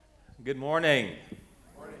Good morning.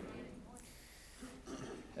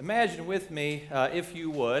 Imagine with me, if you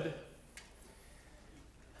would,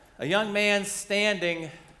 a young man standing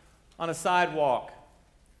on a sidewalk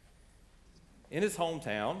in his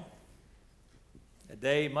hometown, a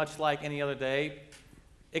day much like any other day,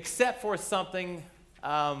 except for something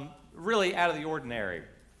really out of the ordinary.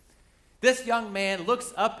 This young man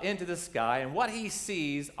looks up into the sky, and what he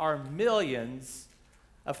sees are millions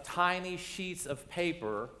of tiny sheets of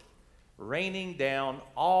paper raining down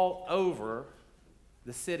all over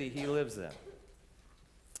the city he lives in.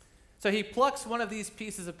 So he plucks one of these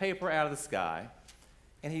pieces of paper out of the sky,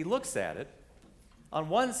 and he looks at it. On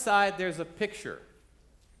one side, there's a picture.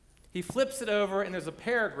 He flips it over, and there's a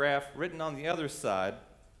paragraph written on the other side,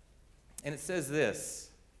 and it says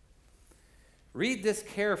this: "Read this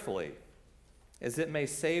carefully, as it may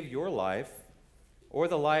save your life or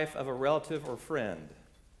the life of a relative or friend.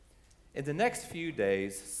 In the next few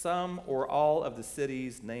days, some or all of the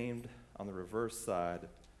cities named on the reverse side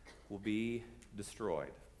will be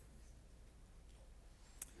destroyed."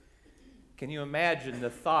 Can you imagine the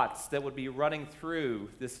thoughts that would be running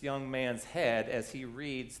through this young man's head as he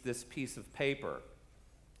reads this piece of paper?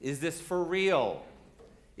 Is this for real?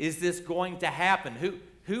 Is this going to happen?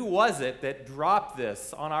 Who was it that dropped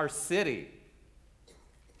this on our city?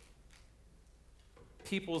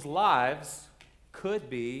 People's lives could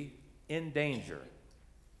be in danger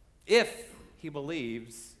if he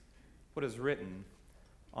believes what is written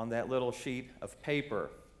on that little sheet of paper.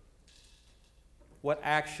 What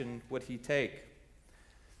action would he take?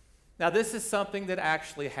 Now, this is something that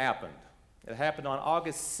actually happened. It happened on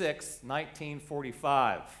August 6,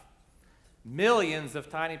 1945. Millions of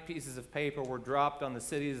tiny pieces of paper were dropped on the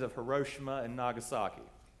cities of Hiroshima and Nagasaki,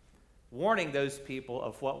 warning those people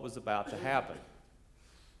of what was about to happen.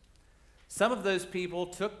 Some of those people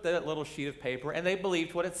took that little sheet of paper and they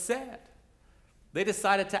believed what it said. They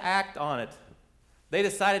decided to act on it. They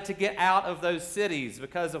decided to get out of those cities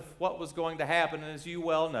because of what was going to happen. And as you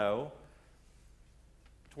well know,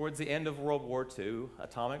 towards the end of World War II,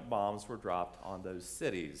 atomic bombs were dropped on those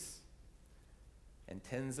cities, and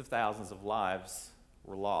tens of thousands of lives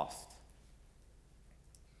were lost.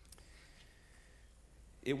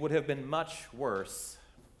 It would have been much worse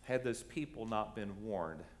had those people not been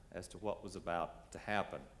warned as to what was about to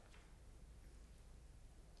happen.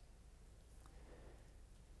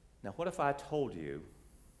 Now, what if I told you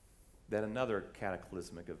that another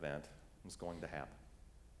cataclysmic event was going to happen?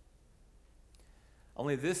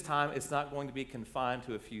 Only this time, it's not going to be confined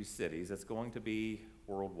to a few cities. It's going to be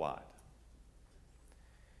worldwide.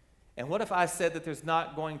 And what if I said that there's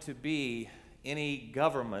not going to be any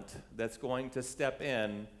government that's going to step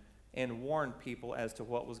in and warn people as to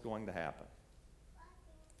what was going to happen?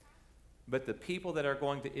 But the people that are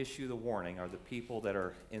going to issue the warning are the people that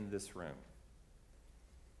are in this room,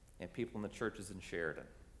 and people in the churches in Sheridan,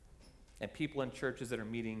 and people in churches that are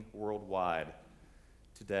meeting worldwide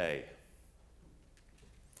today.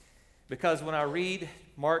 Because when I read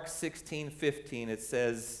Mark 16:15, it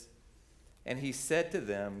says, "And he said to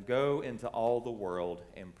them, 'Go into all the world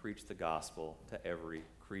and preach the gospel to every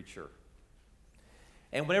creature.'"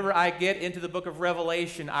 And whenever I get into the book of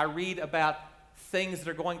Revelation, I read about things that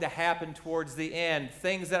are going to happen towards the end,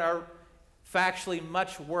 things that are factually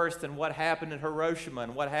much worse than what happened in Hiroshima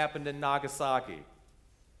and what happened in Nagasaki.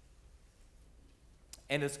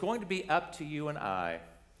 And it's going to be up to you and I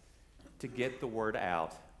to get the word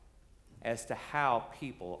out as to how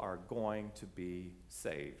people are going to be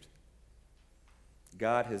saved.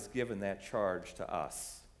 God has given that charge to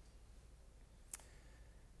us.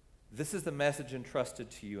 This is the message entrusted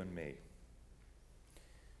to you and me.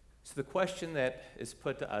 So the question that is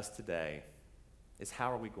put to us today is,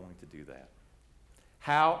 how are we going to do that?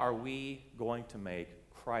 How are we going to make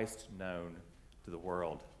Christ known to the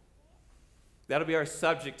world? That'll be our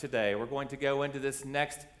subject today. We're going to go into this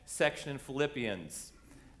next section in Philippians.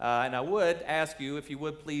 And I would ask you, if you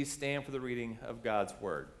would please stand for the reading of God's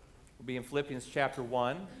Word. We'll be in Philippians chapter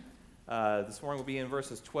 1. This morning we'll be in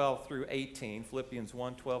verses 12 through 18. Philippians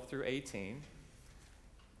 1, 12 through 18.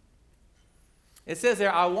 It says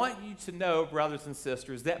there, "I want you to know, brothers and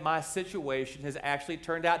sisters, that my situation has actually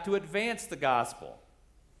turned out to advance the gospel.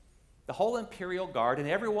 The whole imperial guard and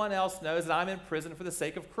everyone else knows that I'm in prison for the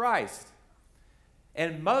sake of Christ.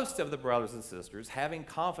 And most of the brothers and sisters, having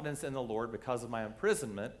confidence in the Lord because of my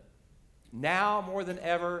imprisonment, now more than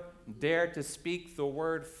ever dare to speak the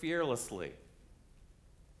word fearlessly.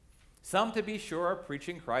 Some, to be sure, are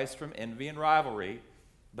preaching Christ from envy and rivalry,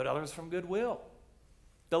 but others from goodwill.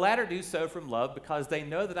 The latter do so from love because they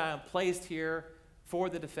know that I am placed here for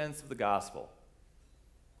the defense of the gospel.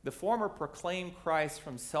 The former proclaim Christ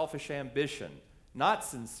from selfish ambition, not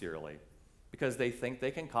sincerely, because they think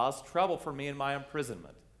they can cause trouble for me in my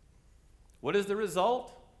imprisonment. What is the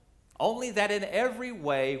result? Only that in every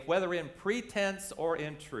way, whether in pretense or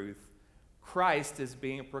in truth, Christ is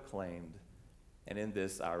being proclaimed, and in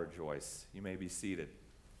this I rejoice. You may be seated.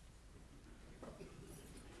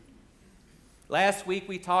 Last week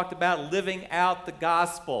we talked about living out the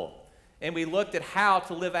gospel, and we looked at how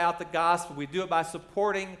to live out the gospel. We do it by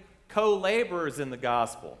supporting co-laborers in the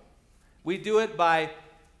gospel. We do it by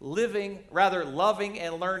loving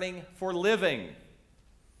and learning for living.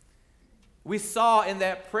 We saw in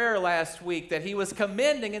that prayer last week that he was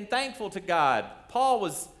commending and thankful to God. Paul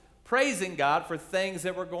was praising God for things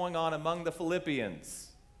that were going on among the Philippians.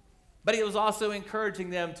 But he was also encouraging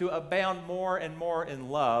them to abound more and more in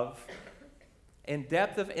love and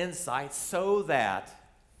depth of insight so that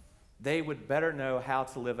they would better know how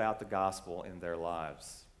to live out the gospel in their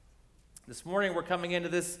lives. This morning we're coming into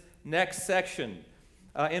this next section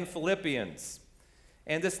in Philippians,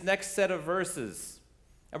 and this next set of verses,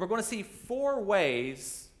 and we're going to see four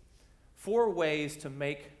ways to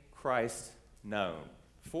make Christ known.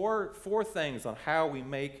 Four things on how we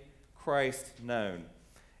make Christ known.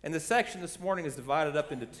 And the section this morning is divided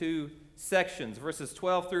up into two sections. Verses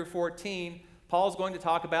 12 through 14, Paul's going to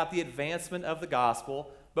talk about the advancement of the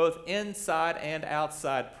gospel, both inside and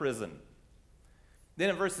outside prison. Then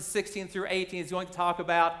in verses 16 through 18, he's going to talk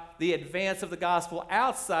about the advance of the gospel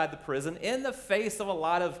outside the prison in the face of a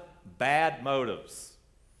lot of bad motives.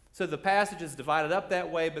 So the passage is divided up that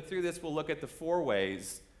way, but through this we'll look at the four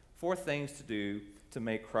things to do to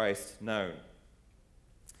make Christ known.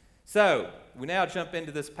 So we now jump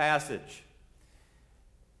into this passage.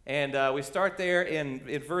 And we start there in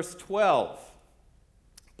verse 12.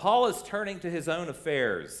 Paul is turning to his own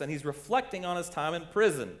affairs, and he's reflecting on his time in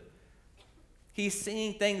prison. He's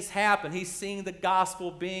seeing things happen. He's seeing the gospel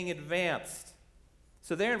being advanced.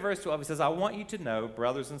 So there in verse 12, he says, I want you to know,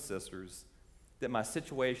 brothers and sisters, that my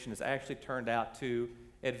situation has actually turned out to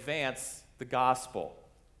advance the gospel.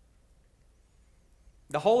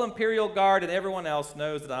 The whole imperial guard and everyone else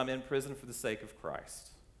knows that I'm in prison for the sake of Christ.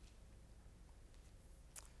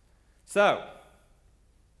 So,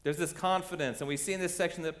 there's this confidence, and we see in this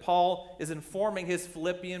section that Paul is informing his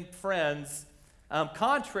Philippian friends,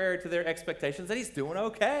 contrary to their expectations, that he's doing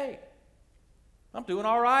okay. I'm doing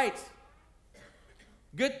all right.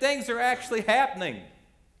 Good things are actually happening.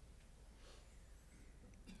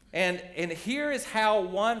 And here is how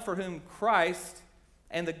one for whom Christ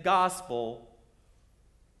and the gospel,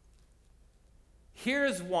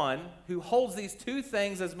 here's one who holds these two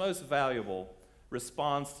things as most valuable,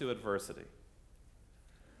 responds to adversity.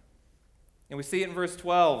 And we see it in verse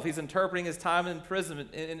 12. He's interpreting his time in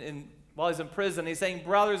prison. While he's in prison, he's saying,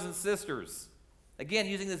 brothers and sisters. Again,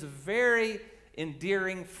 using this very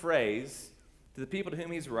endearing phrase to the people to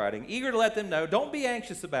whom he's writing, eager to let them know, don't be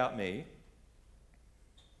anxious about me.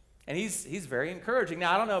 And he's very encouraging.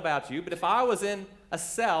 Now, I don't know about you, but if I was in a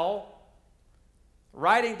cell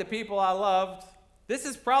writing to people I loved, this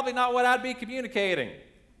is probably not what I'd be communicating.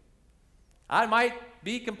 I might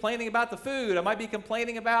be complaining about the food. I might be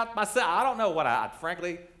complaining about myself. I don't know what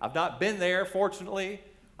frankly, I've not been there, fortunately.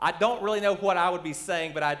 I don't really know what I would be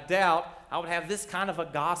saying, but I doubt I would have this kind of a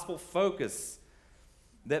gospel focus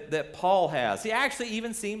that Paul has. He actually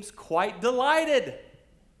even seems quite delighted.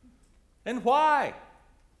 And why?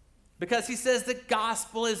 Because he says the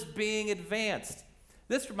gospel is being advanced.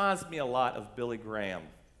 This reminds me a lot of Billy Graham.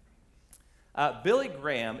 Billy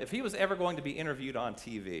Graham, if he was ever going to be interviewed on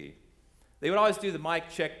TV, they would always do the mic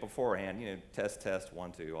check beforehand, test,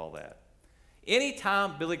 1, 2, all that.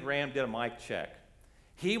 Anytime Billy Graham did a mic check,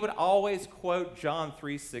 he would always quote John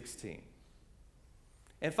 3:16.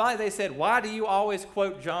 And finally they said, why do you always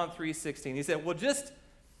quote John 3:16? He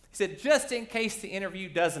said, just in case the interview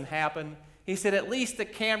doesn't happen, he said, at least the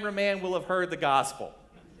cameraman will have heard the gospel.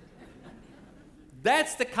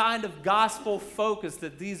 That's the kind of gospel focus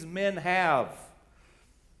that these men have.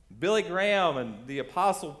 Billy Graham and the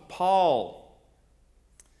Apostle Paul.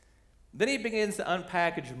 Then he begins to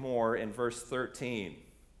unpackage more in verse 13.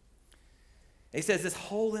 He says, this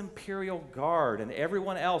whole imperial guard and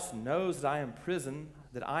everyone else knows that I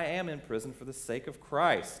am in prison for the sake of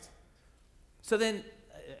Christ. So then,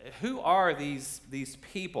 who are these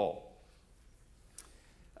people?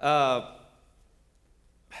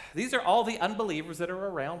 These are all the unbelievers that are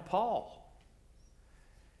around Paul.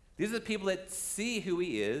 These are the people that see who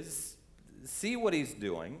he is, see what he's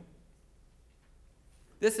doing.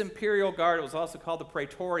 This imperial guard was also called the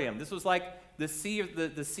Praetorium. This was like the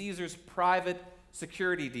Caesar's private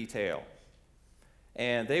security detail.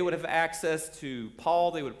 And they would have access to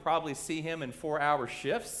Paul. They would probably see him in 4-hour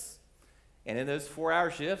shifts. And in those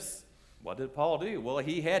 4-hour shifts, what did Paul do? Well,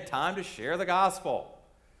 he had time to share the gospel.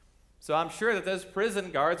 So I'm sure that those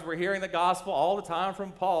prison guards were hearing the gospel all the time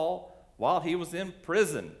from Paul while he was in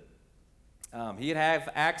prison. He'd have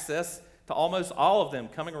access to almost all of them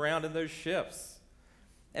coming around in those shifts.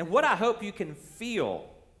 And what I hope you can feel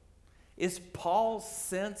is Paul's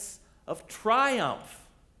sense of triumph.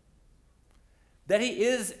 That he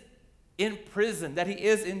is in prison, that he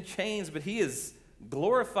is in chains, but he is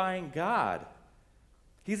glorifying God.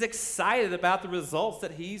 He's excited about the results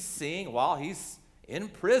that he's seeing while he's in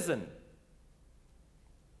prison.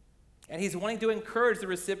 And he's wanting to encourage the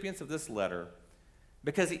recipients of this letter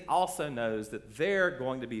because he also knows that they're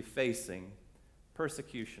going to be facing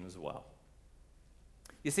persecution as well.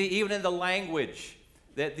 You see, even in the language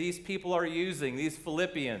that these people are using, these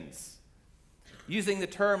Philippians, using the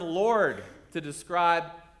term Lord to describe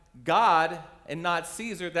God and not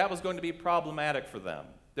Caesar, that was going to be problematic for them.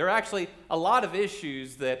 There are actually a lot of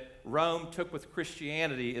issues that Rome took with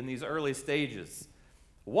Christianity in these early stages.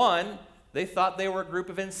 One, they thought they were a group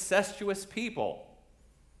of incestuous people.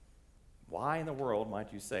 Why in the world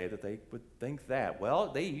might you say that they would think that?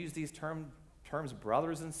 Well, they use these terms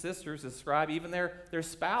brothers and sisters to describe even their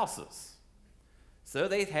spouses. So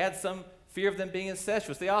they had some fear of them being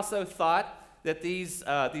incestuous. They also thought that these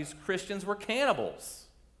Christians were cannibals.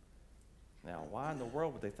 Now, why in the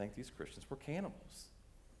world would they think these Christians were cannibals?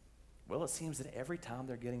 Well, it seems that every time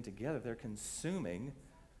they're getting together, they're consuming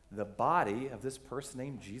the body of this person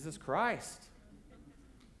named Jesus Christ.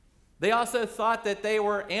 They also thought that they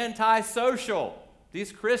were antisocial,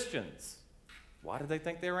 these Christians. Why did they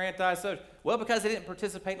think they were antisocial? Well, because they didn't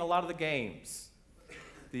participate in a lot of the games.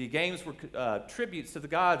 The games were tributes to the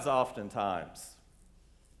gods oftentimes.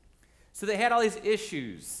 So they had all these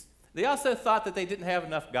issues. They also thought that they didn't have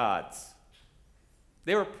enough gods.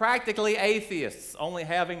 They were practically atheists, only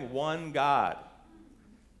having one God,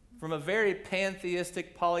 from a very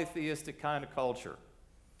pantheistic, polytheistic kind of culture.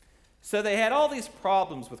 So they had all these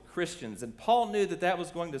problems with Christians, and Paul knew that that was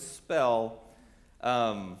going to spell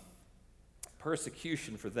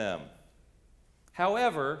persecution for them.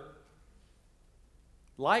 However,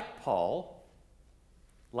 like Paul,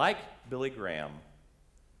 like Billy Graham,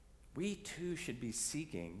 we too should be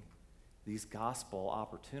seeking these gospel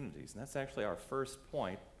opportunities. And that's actually our first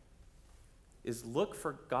point, is look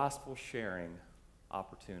for gospel sharing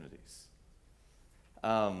opportunities.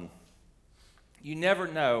 You never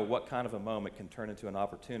know what kind of a moment can turn into an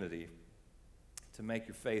opportunity to make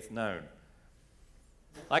your faith known.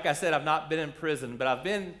 Like I said, I've not been in prison, but I've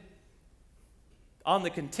been on the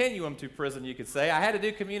continuum to prison, you could say. I had to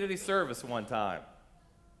do community service one time.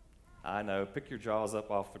 I know, pick your jaws up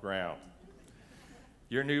off the ground.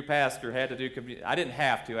 Your new pastor had to do community. I didn't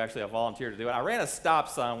have to, actually, I volunteered to do it. I ran a stop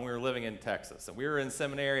sign when we were living in Texas, and we were in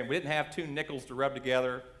seminary, and we didn't have 2 nickels to rub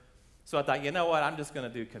together. So I thought, you know what, I'm just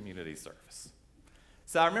going to do community service.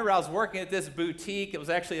 So I remember I was working at this boutique. It was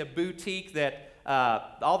actually a boutique that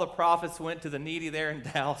all the profits went to the needy there in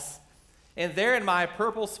Dallas. And there in my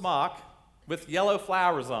purple smock with yellow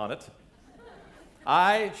flowers on it,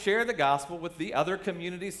 I shared the gospel with the other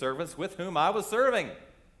community servants with whom I was serving.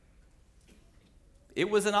 It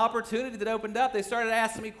was an opportunity that opened up. They started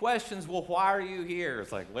asking me questions. Well, why are you here?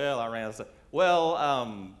 It's like, well, I ran.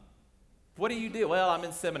 Well, what do you do? Well, I'm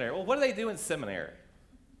in seminary. Well, what do they do in seminary?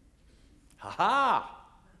 Ha-ha!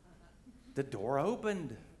 The door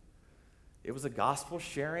opened. It was a gospel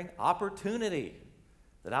sharing opportunity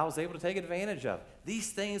that I was able to take advantage of.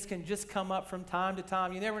 These things can just come up from time to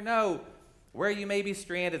time. You never know where you may be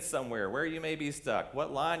stranded somewhere, where you may be stuck,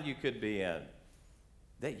 what line you could be in,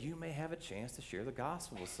 that you may have a chance to share the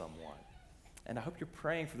gospel with someone. And I hope you're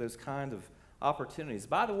praying for those kind of opportunities.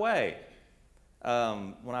 By the way,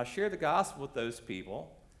 when I shared the gospel with those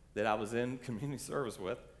people that I was in community service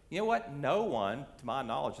with, you know what? No one, to my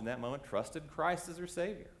knowledge in that moment, trusted Christ as their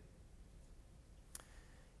Savior.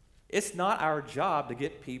 It's not our job to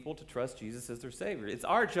get people to trust Jesus as their Savior. It's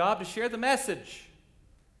our job to share the message.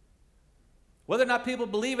 Whether or not people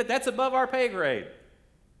believe it, that's above our pay grade.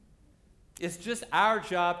 It's just our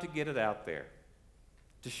job to get it out there,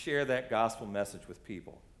 to share that gospel message with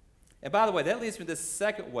people. And by the way, that leads me to the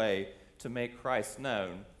second way to make Christ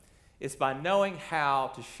known. It's by knowing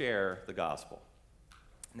how to share the gospel.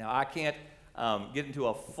 Now, I can't get into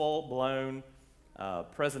a full-blown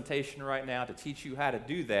presentation right now to teach you how to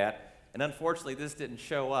do that, and unfortunately, this didn't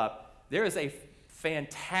show up. There is a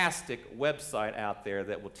fantastic website out there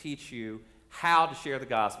that will teach you how to share the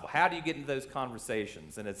gospel. How do you get into those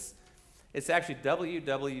conversations? And It's actually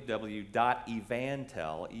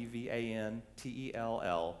www.evantel,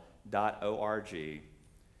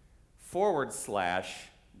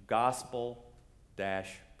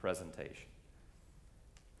 EVANTEL.org/gospel-presentation.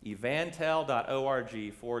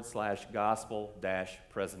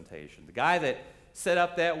 evantel.org/gospel-presentation. The guy that set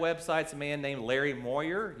up that website is a man named Larry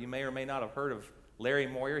Moyer. You may or may not have heard of Larry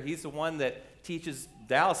Moyer. He's the one that teaches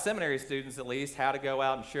Dallas Seminary students, at least, how to go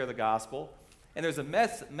out and share the gospel. And there's a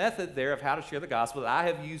method there of how to share the gospel that I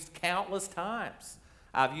have used countless times.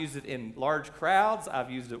 I've used it in large crowds. I've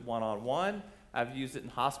used it one-on-one. I've used it in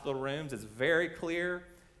hospital rooms. It's very clear,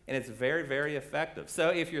 and it's very, very effective. So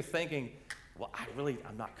if you're thinking, well,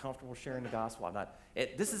 I'm not comfortable sharing the gospel,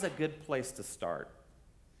 this is a good place to start.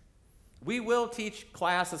 We will teach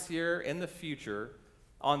classes here in the future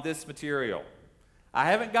on this material. I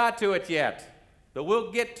haven't got to it yet, but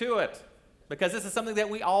we'll get to it because this is something that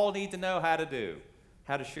we all need to know how to do,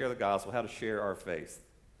 how to share the gospel, how to share our faith.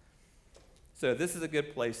 So this is a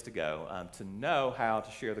good place to go, to know how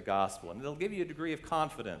to share the gospel, and it'll give you a degree of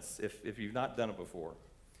confidence if you've not done it before.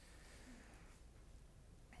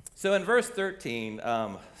 So in verse 13,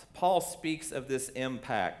 Paul speaks of this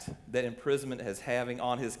impact that imprisonment is having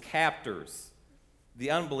on his captors,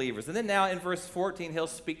 the unbelievers. And then now in verse 14, he'll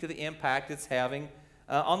speak to the impact it's having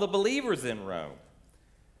on the believers in Rome.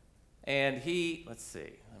 And let me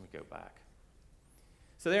go back.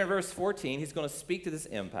 So there in verse 14, he's going to speak to this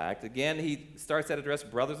impact. Again, he starts that address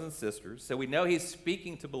brothers and sisters. So we know he's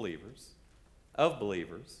speaking to believers, of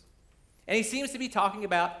believers. And he seems to be talking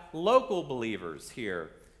about local believers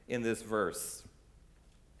here in this verse.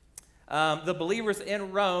 The believers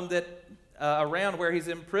in Rome that around where he's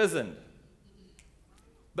imprisoned.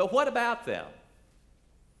 But what about them?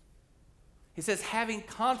 He says, having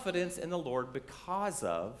confidence in the Lord because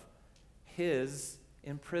of his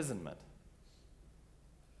imprisonment.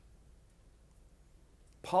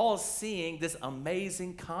 Paul is seeing this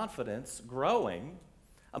amazing confidence growing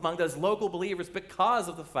among those local believers because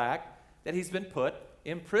of the fact that he's been put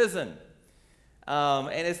in prison.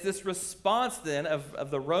 And it's this response then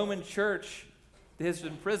of the Roman church to his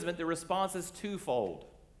imprisonment. The response is twofold.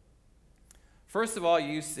 First of all,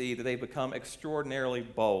 you see that they've become extraordinarily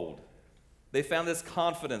bold. They found this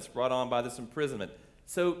confidence brought on by this imprisonment.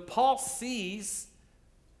 So Paul sees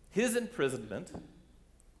his imprisonment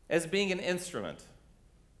as being an instrument.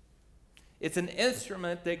 It's an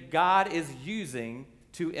instrument that God is using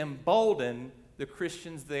to embolden the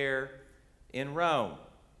Christians there in Rome.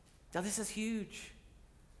 Now, this is huge.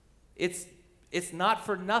 It's not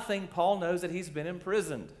for nothing Paul knows that he's been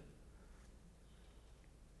imprisoned.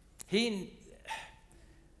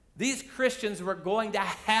 These Christians were going to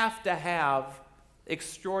have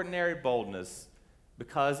extraordinary boldness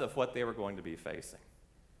because of what they were going to be facing.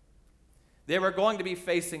 They were going to be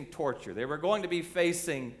facing torture. They were going to be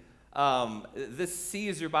facing this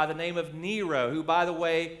Caesar by the name of Nero, who, by the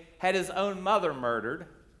way, had his own mother murdered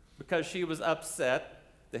because she was upset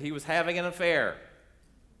that he was having an affair.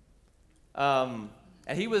 And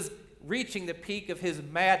he was reaching the peak of his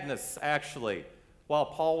madness, actually, while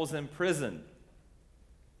Paul was in prison.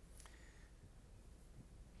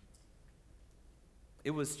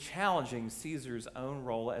 It was challenging Caesar's own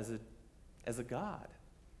role as a god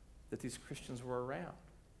that these Christians were around.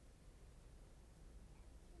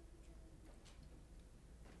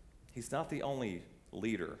 He's not the only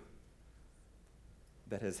leader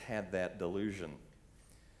that has had that delusion.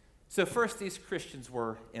 So first, these Christians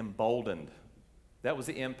were emboldened. That was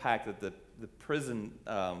the impact that the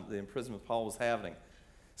imprisonment Paul was having.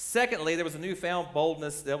 Secondly, there was a newfound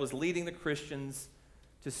boldness that was leading the Christians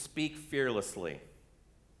to speak fearlessly.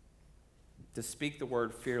 To speak the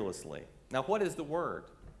word fearlessly. Now, what is the word?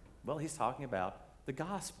 Well, he's talking about the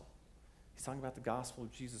gospel. He's talking about the gospel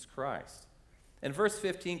of Jesus Christ. And verse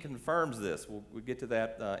 15 confirms this. We'll get to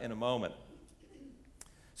that in a moment.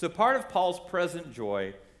 So part of Paul's present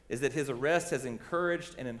joy is that his arrest has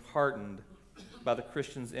encouraged and enheartened by the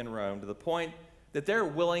Christians in Rome to the point that they're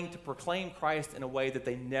willing to proclaim Christ in a way that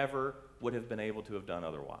they never would have been able to have done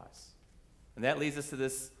otherwise. And that leads us to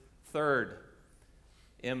this third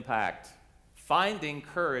impact: finding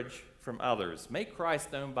courage from others. Make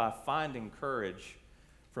Christ known by finding courage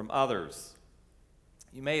from others.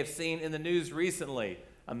 You may have seen in the news recently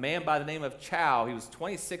a man by the name of Chow. He was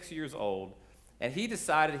 26 years old, and he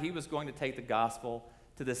decided he was going to take the gospel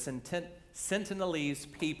to the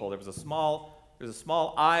Sentinelese people. There's a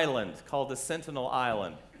small island called the Sentinel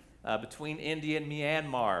Island between India and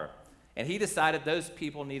Myanmar. And he decided those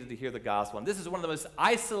people needed to hear the gospel. And this is one of the most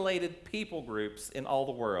isolated people groups in all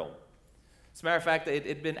the world. As a matter of fact, it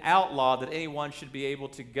had been outlawed that anyone should be able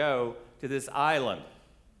to go to this island.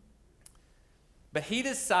 But he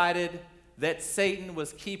decided that Satan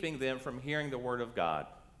was keeping them from hearing the word of God,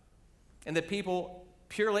 and that people,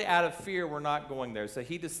 purely out of fear, were not going there. So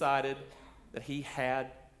he decided that he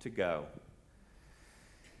had to go.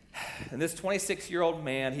 And this 26-year-old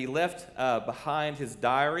man, he left behind his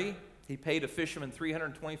diary. He paid a fisherman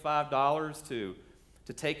 $325 to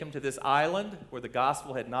take him to this island where the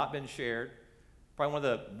gospel had not been shared.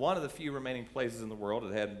 Probably one of the few remaining places in the world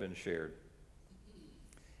that hadn't been shared.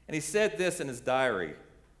 And he said this in his diary.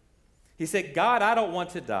 He said, "God, I don't want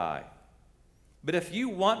to die, but if you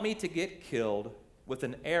want me to get killed with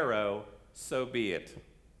an arrow, so be it."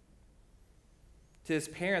 To his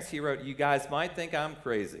parents, he wrote, "You guys might think I'm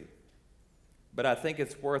crazy, but I think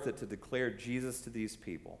it's worth it to declare Jesus to these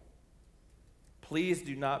people. Please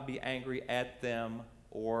do not be angry at them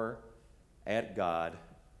or at God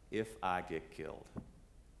if I get killed."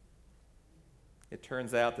 It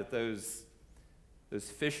turns out that those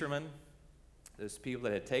fishermen, those people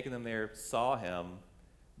that had taken them there, saw him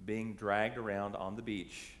being dragged around on the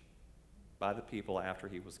beach by the people after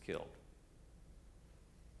he was killed.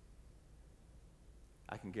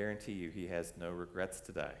 I can guarantee you he has no regrets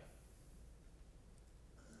today.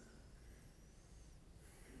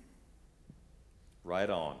 Right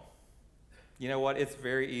on. You know what? It's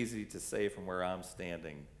very easy to say from where I'm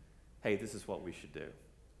standing, hey, this is what we should do.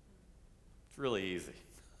 It's really easy.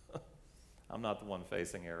 I'm not the one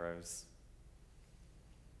facing arrows.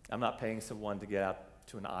 I'm not paying someone to get out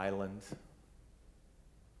to an island.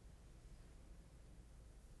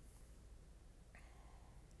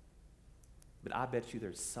 But I bet you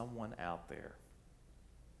there's someone out there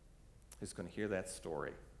who's going to hear that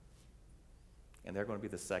story, and they're going to be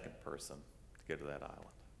the second person to go to that island.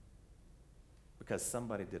 Because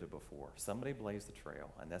somebody did it before. Somebody blazed the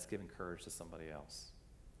trail, and that's giving courage to somebody else.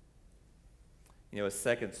 You know, a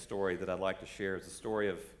second story that I'd like to share is the story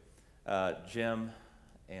of Jim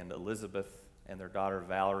and Elizabeth and their daughter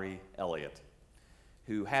Valerie Elliott,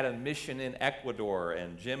 who had a mission in Ecuador,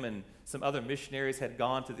 and Jim and some other missionaries had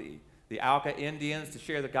gone to the Auca Indians to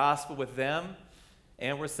share the gospel with them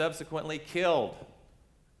and were subsequently killed.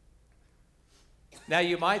 Now,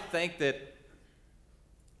 you might think that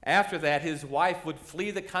after that, his wife would flee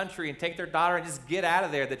the country and take their daughter and just get out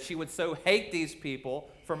of there, that she would so hate these people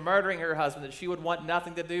for murdering her husband that she would want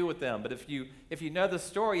nothing to do with them. But if you know the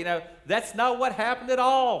story, you know that's not what happened at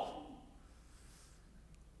all.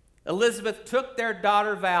 Elizabeth took their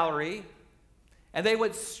daughter Valerie, and they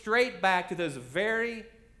went straight back to those very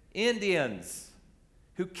Indians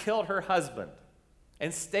who killed her husband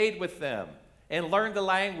and stayed with them and learned the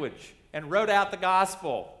language and wrote out the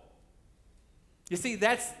gospel. You see,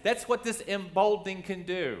 that's what this emboldening can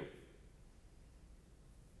do.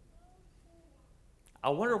 I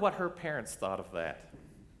wonder what her parents thought of that.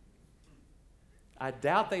 I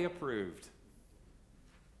doubt they approved.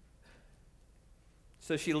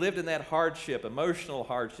 So she lived in that hardship, emotional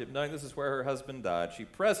hardship, knowing this is where her husband died. She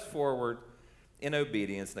pressed forward in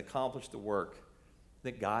obedience and accomplished the work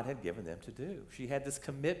that God had given them to do. She had this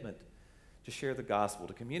commitment to share the gospel,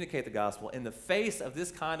 to communicate the gospel in the face of this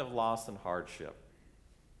kind of loss and hardship.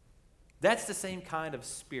 That's the same kind of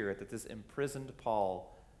spirit that this imprisoned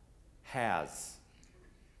Paul has.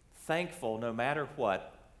 Thankful, no matter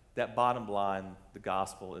what, that bottom line, the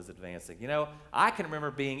gospel is advancing. You know, I can remember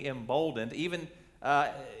being emboldened, even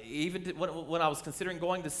when I was considering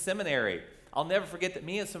going to seminary. I'll never forget that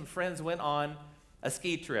me and some friends went on a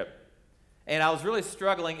ski trip. And I was really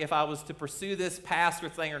struggling if I was to pursue this pastor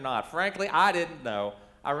thing or not. Frankly, I didn't know.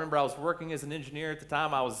 I remember I was working as an engineer at the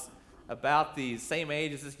time. I was about the same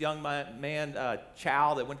age as this young man,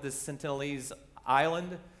 Chow, that went to this Sentinelese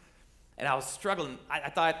island. And I was struggling. I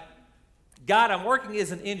thought, God, I'm working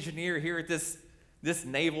as an engineer here at this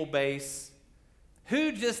naval base.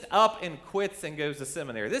 Who just up and quits and goes to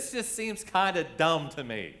seminary? This just seems kind of dumb to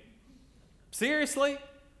me. Seriously?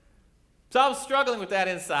 So I was struggling with that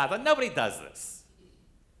inside. I thought, nobody does this.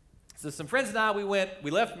 So some friends and I, we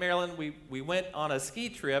left Maryland. We went on a ski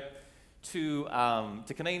trip to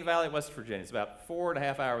Canaan Valley, West Virginia. It's about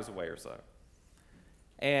 4.5 hours away or so.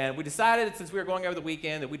 And we decided, since we were going over the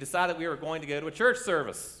weekend, that we decided we were going to go to a church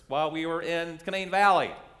service while we were in Canaan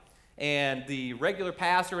Valley. And the regular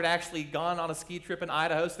pastor had actually gone on a ski trip in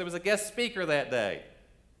Idaho, so there was a guest speaker that day.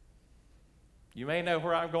 You may know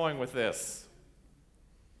where I'm going with this.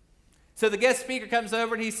 So the guest speaker comes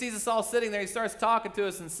over and he sees us all sitting there. He starts talking to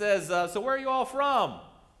us and says, so where are you all from?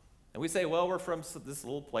 And we say, well, we're from this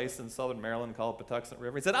little place in southern Maryland called Patuxent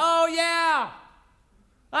River. He said, oh, yeah,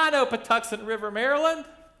 I know Patuxent River, Maryland.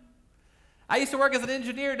 I used to work as an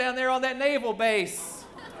engineer down there on that naval base.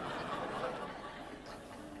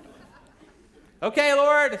 Okay,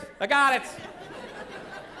 Lord, I got it.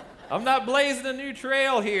 I'm not blazing a new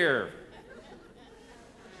trail here.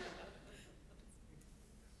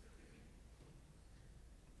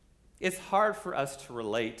 It's hard for us to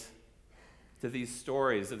relate to these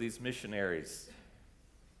stories of these missionaries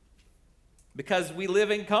because we live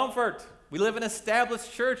in comfort. We live in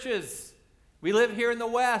established churches. We live here in the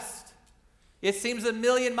West. It seems a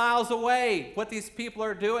million miles away what these people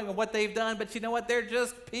are doing and what they've done, but you know what? They're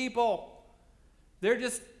just people. They're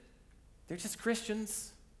just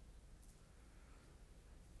Christians.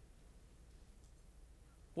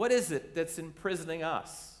 What is it that's imprisoning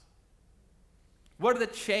us? What are the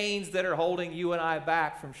chains that are holding you and I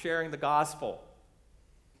back from sharing the gospel?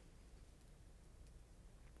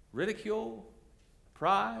 Ridicule,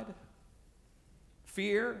 pride,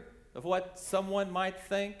 fear of what someone might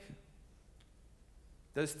think.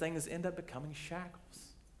 Those things end up becoming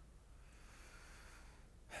shackles.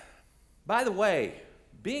 By the way,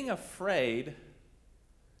 being afraid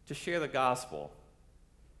to share the gospel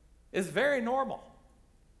is very normal.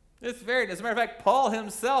 As a matter of fact, Paul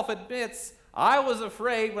himself admits, I was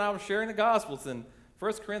afraid when I was sharing the gospel. It's in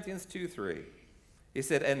 1 Corinthians 2:3. He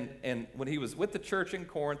said, and when he was with the church in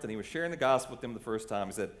Corinth and he was sharing the gospel with them the first time,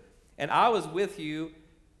 he said, and I was with you,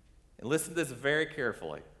 and listen to this very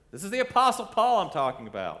carefully. This is the Apostle Paul I'm talking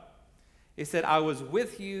about. He said, I was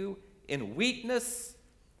with you in weakness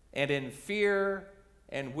and in fear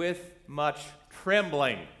and with much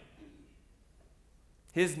trembling.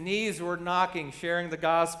 His knees were knocking, sharing the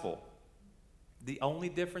gospel. The only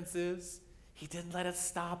difference is he didn't let it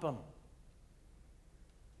stop him.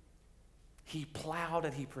 He plowed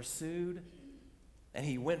and he pursued and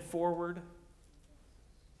he went forward.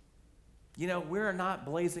 You know, we're not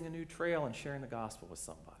blazing a new trail and sharing the gospel with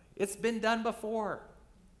somebody. It's been done before,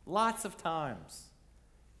 lots of times.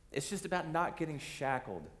 It's just about not getting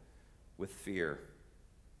shackled with fear.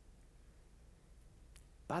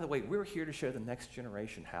 By the way, we're here to show the next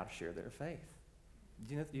generation how to share their faith.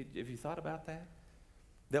 Have you thought about that?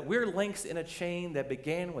 That we're links in a chain that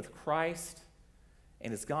began with Christ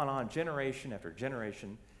and it's gone on generation after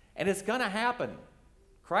generation, and it's going to happen.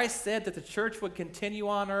 Christ said that the church would continue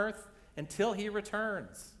on earth until he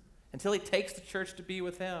returns, until he takes the church to be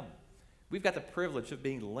with him. We've got the privilege of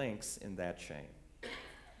being links in that chain.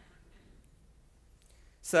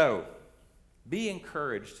 So, be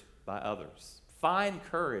encouraged by others. Find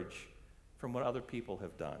courage from what other people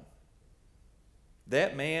have done.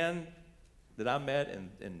 That man that I met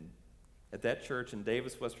at that church in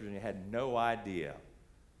Davis, West Virginia, had no idea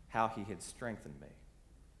how he had strengthened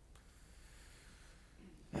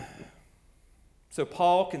me. So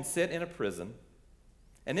Paul can sit in a prison,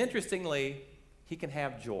 and interestingly, he can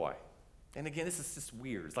have joy. And again, this is just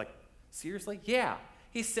weird. It's like, seriously? Yeah.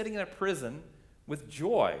 He's sitting in a prison with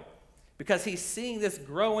joy because he's seeing this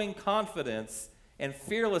growing confidence and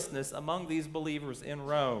fearlessness among these believers in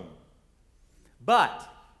Rome. But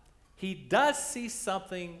he does see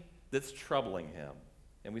something that's troubling him.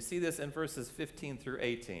 And we see this in verses 15 through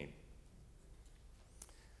 18.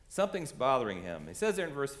 Something's bothering him. He says there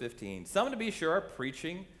in verse 15, some, to be sure, are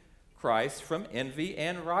preaching Christ from envy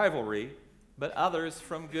and rivalry, but others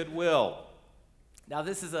from goodwill. Now,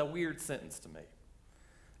 this is a weird sentence to me.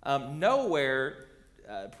 Nowhere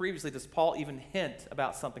previously does Paul even hint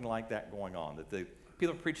about something like that going on, that the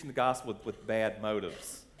people are preaching the gospel with bad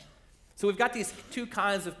motives. So we've got these two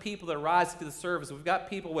kinds of people that rise to the surface. We've got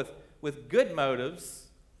people with good motives,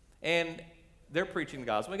 and they're preaching the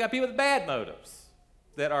gospel. We've got people with bad motives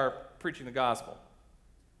that are preaching the gospel.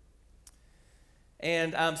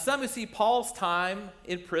 And some who see Paul's time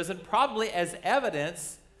in prison probably as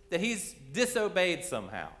evidence that he's disobeyed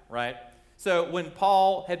somehow, right? So when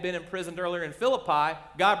Paul had been imprisoned earlier in Philippi,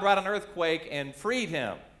 God brought an earthquake and freed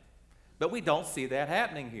him. But we don't see that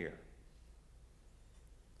happening here.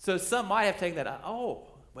 So some might have taken that,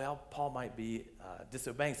 Paul might be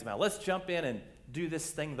disobeying somehow. Let's jump in and do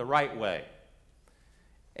this thing the right way.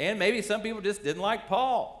 And maybe some people just didn't like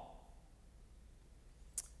Paul.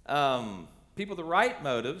 People with the right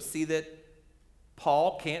motives see that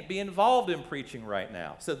Paul can't be involved in preaching right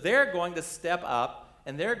now. So they're going to step up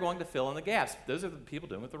and they're going to fill in the gaps. Those are the people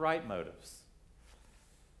doing with the right motives.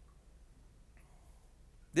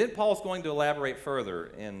 Then Paul's going to elaborate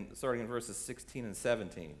further, starting in verses 16 and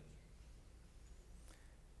 17.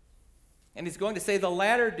 And he's going to say, the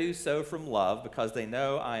latter do so from love, because they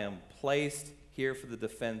know I am placed here for the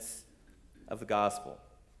defense of the gospel.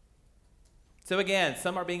 So again,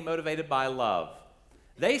 some are being motivated by love.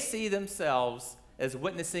 They see themselves as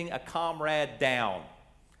witnessing a comrade down,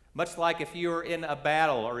 much like if you were in a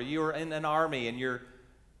battle or you were in an army and your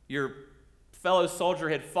fellow soldier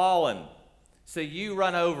had fallen. So you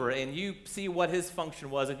run over and you see what his function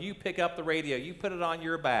was, and you pick up the radio, you put it on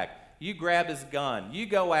your back, you grab his gun, you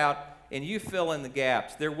go out and you fill in the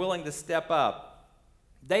gaps. They're willing to step up.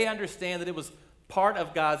 They understand that it was part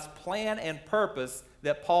of God's plan and purpose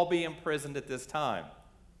that Paul be imprisoned at this time.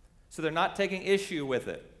 So they're not taking issue with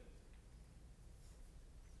it.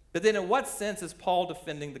 But then in what sense is Paul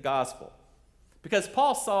defending the gospel? Because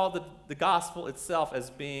Paul saw the gospel itself as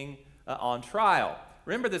being on trial.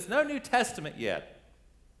 Remember, there's no New Testament yet.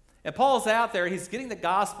 And Paul's out there, he's getting the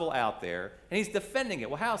gospel out there, and he's defending it.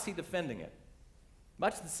 Well, how is he defending it?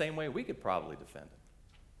 Much the same way we could probably defend it.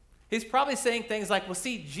 He's probably saying things like, well,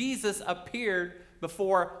 see, Jesus appeared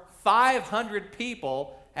before 500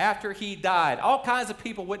 people after he died. All kinds of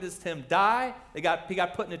people witnessed him die. He got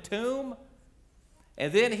put in a tomb.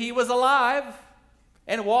 And then he was alive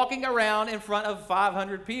and walking around in front of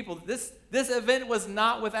 500 people. This event was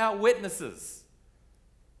not without witnesses.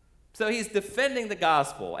 So he's defending the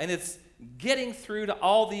gospel, and it's getting through to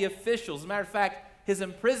all the officials. As a matter of fact, his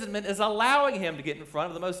imprisonment is allowing him to get in front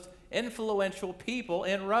of the most influential people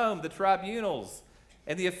in Rome, the tribunals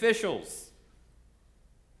and the officials.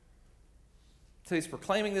 So he's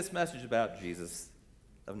proclaiming this message about Jesus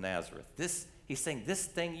of Nazareth. He's saying this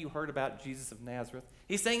thing you heard about Jesus of Nazareth,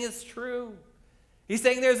 he's saying it's true. He's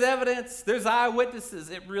saying there's evidence, there's eyewitnesses,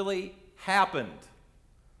 it really happened.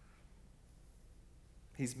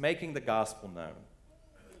 He's making the gospel known.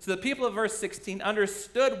 So the people of verse 16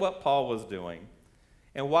 understood what Paul was doing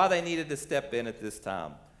and why they needed to step in at this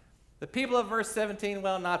time. The people of verse 17,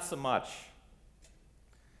 well, not so much.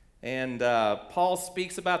 And Paul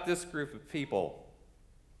speaks about this group of people,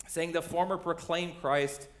 saying the former proclaim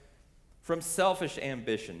Christ from selfish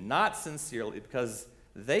ambition, not sincerely, because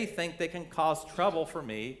they think they can cause trouble for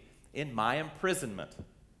me in my imprisonment.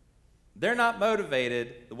 They're not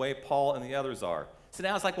motivated the way Paul and the others are. So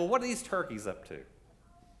now it's like, well, what are these turkeys up to?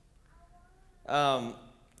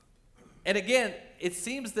 And again, it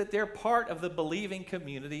seems that they're part of the believing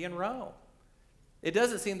community in Rome. It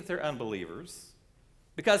doesn't seem that they're unbelievers,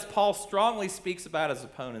 because Paul strongly speaks about his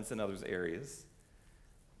opponents in other areas.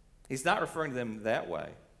 He's not referring to them that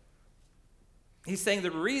way. He's saying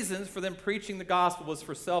the reasons for them preaching the gospel was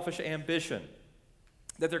for selfish ambition,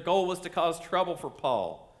 that their goal was to cause trouble for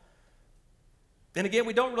Paul. And again,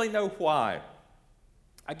 we don't really know why.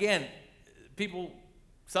 Again,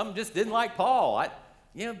 some just didn't like Paul.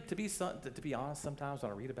 To be honest, sometimes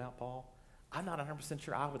when I read about Paul, I'm not 100%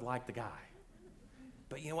 sure I would like the guy.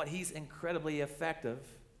 But you know what? He's incredibly effective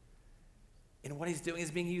in what he's doing.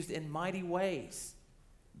 He's being used in mighty ways.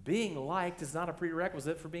 Being liked is not a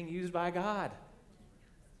prerequisite for being used by God.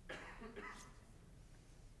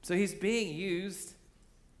 So he's being used,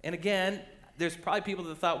 and again, there's probably people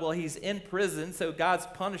that thought, well, he's in prison, so God's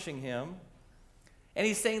punishing him. And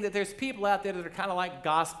he's saying that there's people out there that are kind of like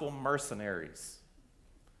gospel mercenaries.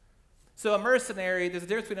 So a mercenary, there's a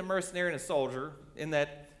difference between a mercenary and a soldier, in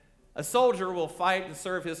that a soldier will fight and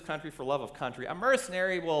serve his country for love of country. A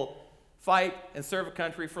mercenary will fight and serve a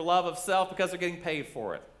country for love of self because they're getting paid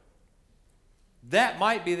for it. That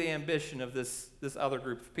might be the ambition of this other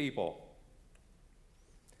group of people.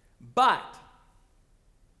 But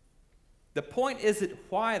the point isn't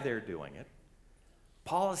why they're doing it.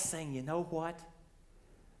 Paul is saying, you know what?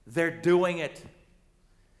 They're doing it.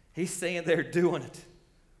 He's saying they're doing it.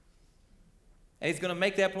 And he's going to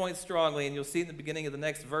make that point strongly, and you'll see in the beginning of the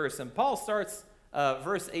next verse. And Paul starts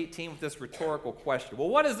verse 18 with this rhetorical question. Well,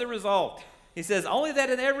 what is the result? He says, only that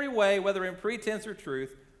in every way, whether in pretense or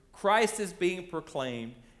truth, Christ is being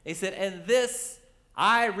proclaimed. He said, and this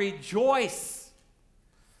I rejoice.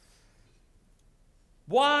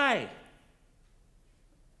 Why?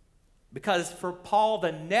 Because for Paul,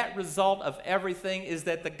 the net result of everything is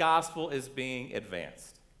that the gospel is being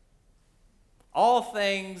advanced. All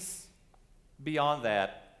things beyond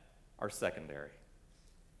that are secondary.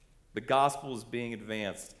 The gospel is being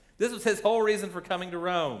advanced. This was his whole reason for coming to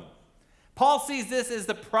Rome. Paul sees this as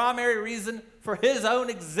the primary reason for his own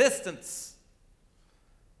existence.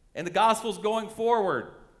 And the gospel's going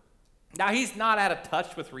forward. Now, he's not out of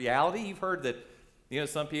touch with reality. You've heard that,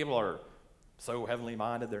 some people are so heavenly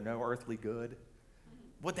minded, they're no earthly good.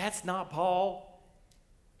 Well, that's not Paul.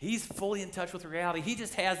 He's fully in touch with reality. He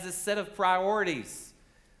just has this set of priorities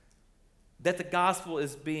that the gospel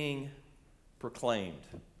is being proclaimed.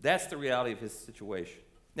 That's the reality of his situation.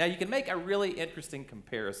 Now, you can make a really interesting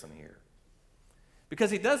comparison here,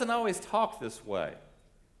 because he doesn't always talk this way.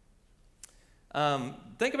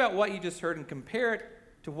 Think about what you just heard and compare it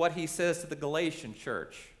to what he says to the Galatian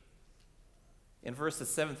church in verses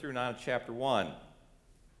 7 through 9 of chapter 1.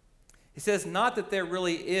 He says, not that there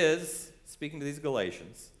really is, speaking to these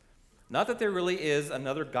Galatians, Not that there really is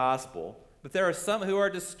another gospel, but there are some who are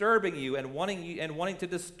disturbing you and wanting to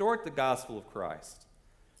distort the gospel of Christ.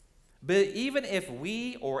 But even if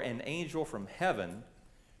we or an angel from heaven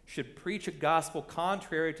should preach a gospel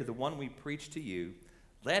contrary to the one we preach to you,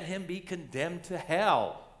 let him be condemned to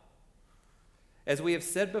hell. As we have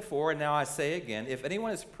said before, and now I say again, if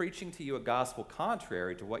anyone is preaching to you a gospel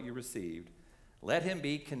contrary to what you received, let him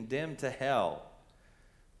be condemned to hell.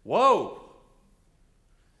 Whoa!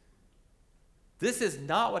 This is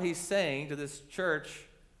not what he's saying to this church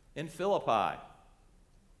in Philippi.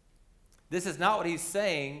 This is not what he's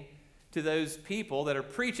saying to those people that are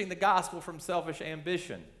preaching the gospel from selfish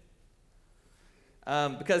ambition.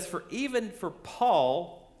 Because even for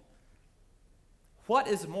Paul, what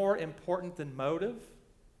is more important than motive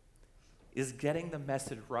is getting the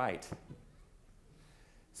message right.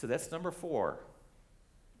 So that's number 4.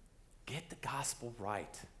 Get the gospel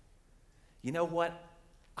right. You know what?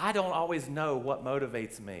 I don't always know what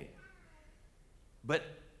motivates me, but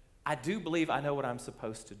I do believe I know what I'm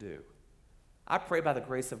supposed to do. I pray by the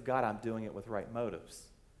grace of God I'm doing it with right motives.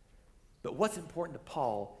 But what's important to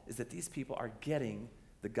Paul is that these people are getting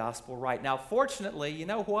the gospel right. Now, fortunately, you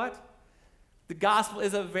know what? The gospel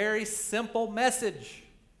is a very simple message.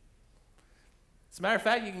 As a matter of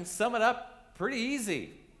fact, you can sum it up pretty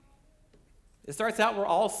easy. It starts out, we're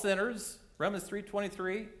all sinners, Romans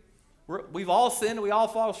 3:23. We've all sinned, we all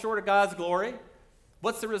fall short of God's glory.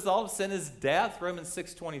 What's the result of sin is death, Romans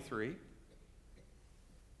 6:23.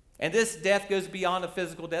 And this death goes beyond a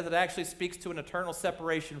physical death. It actually speaks to an eternal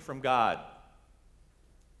separation from God.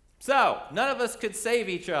 So, none of us could save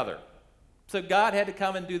each other. So God had to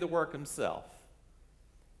come and do the work himself.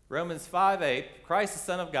 Romans 5:8, Christ, the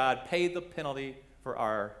Son of God, paid the penalty for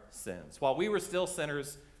our sins. While we were still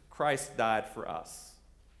sinners, Christ died for us.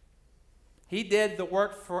 He did the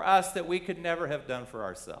work for us that we could never have done for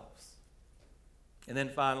ourselves. And then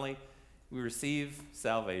finally, we receive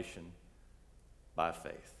salvation by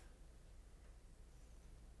faith.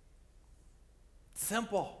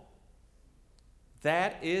 Simple.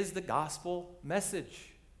 That is the gospel message.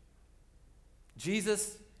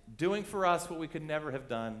 Jesus doing for us what we could never have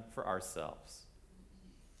done for ourselves.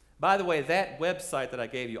 By the way, that website that I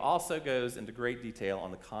gave you also goes into great detail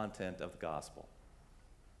on the content of the gospel.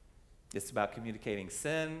 It's about communicating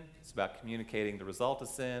sin. It's about communicating the result of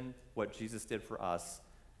sin, what Jesus did for us,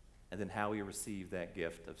 and then how we receive that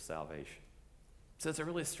gift of salvation. So it's a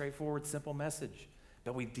really straightforward, simple message,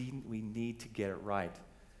 but we need to get it right.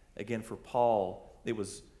 Again, for Paul, it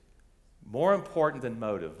was more important than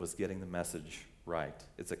motive was getting the message right.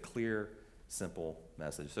 It's a clear, simple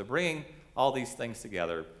message. So bringing all these things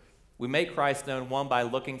together, we make Christ known, 1, by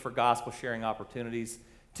looking for gospel sharing opportunities,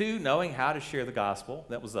 2, knowing how to share the gospel.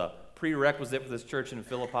 That was a prerequisite for this church in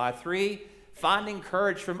Philippi. 3, finding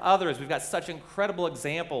courage from others. We've got such incredible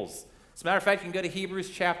examples. As a matter of fact, you can go to Hebrews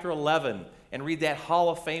chapter 11 and read that hall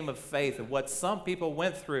of fame of faith of what some people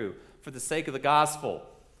went through for the sake of the gospel.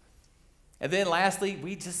 And then lastly,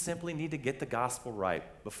 we just simply need to get the gospel right.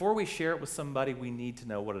 Before we share it with somebody, we need to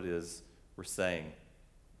know what it is we're saying.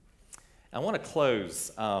 I want to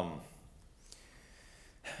close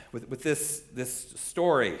with this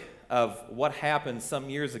story of what happened some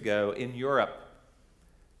years ago in Europe.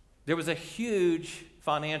 There was a huge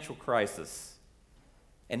financial crisis,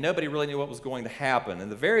 and nobody really knew what was going to happen. And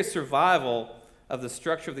the very survival of the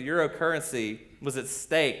structure of the euro currency was at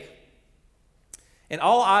stake. And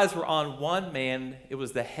all eyes were on one man. It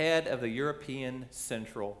was the head of the European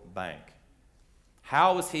Central Bank.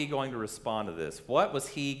 How was he going to respond to this? What was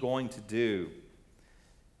he going to do?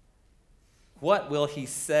 What will he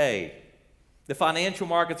say? The financial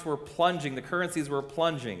markets were plunging. The currencies were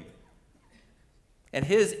plunging. And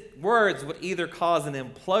his words would either cause an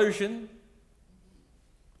implosion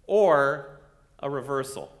or a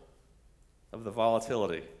reversal of the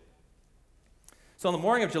volatility. So on the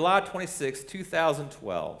morning of July 26,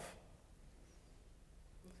 2012,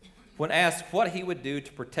 when asked what he would do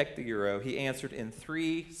to protect the euro, he answered in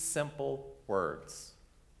 3 simple words: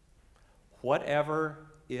 whatever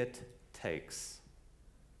it takes.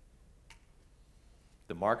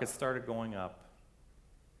 The markets started going up.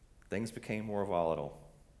 Things became more volatile,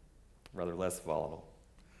 rather less volatile.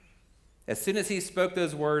 As soon as he spoke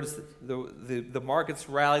those words, the markets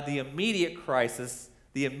rallied. The immediate crisis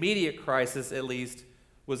at least,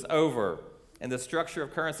 was over. And the structure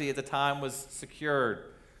of currency at the time was secured.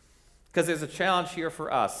 Because there's a challenge here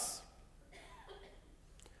for us.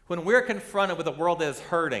 When we're confronted with a world that is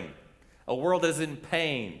hurting, a world that is in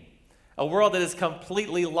pain, a world that is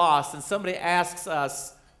completely lost, and somebody asks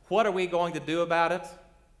us, what are we going to do about it?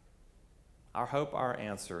 Our hope, our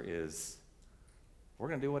answer is, we're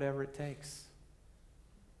going to do whatever it takes.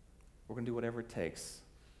 We're going to do whatever it takes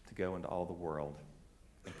to go into all the world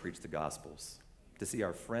and preach the Gospels, to see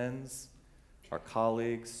our friends, our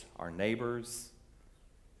colleagues, our neighbors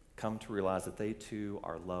come to realize that they too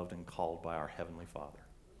are loved and called by our Heavenly Father.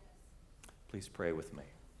 Please pray with me.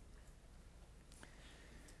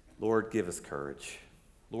 Lord, give us courage.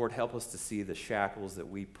 Lord, help us to see the shackles that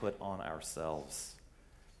we put on ourselves.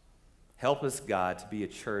 Help us, God, to be a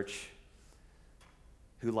church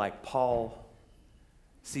who, like Paul,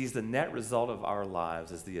 sees the net result of our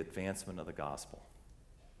lives as the advancement of the gospel.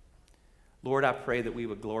 Lord, I pray that we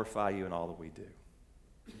would glorify you in all that we do.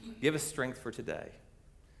 Give us strength for today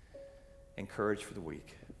and courage for the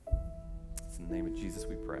week. It's in the name of Jesus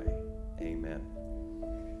we pray. Amen.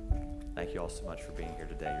 Thank you all so much for being here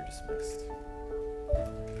today. You're dismissed.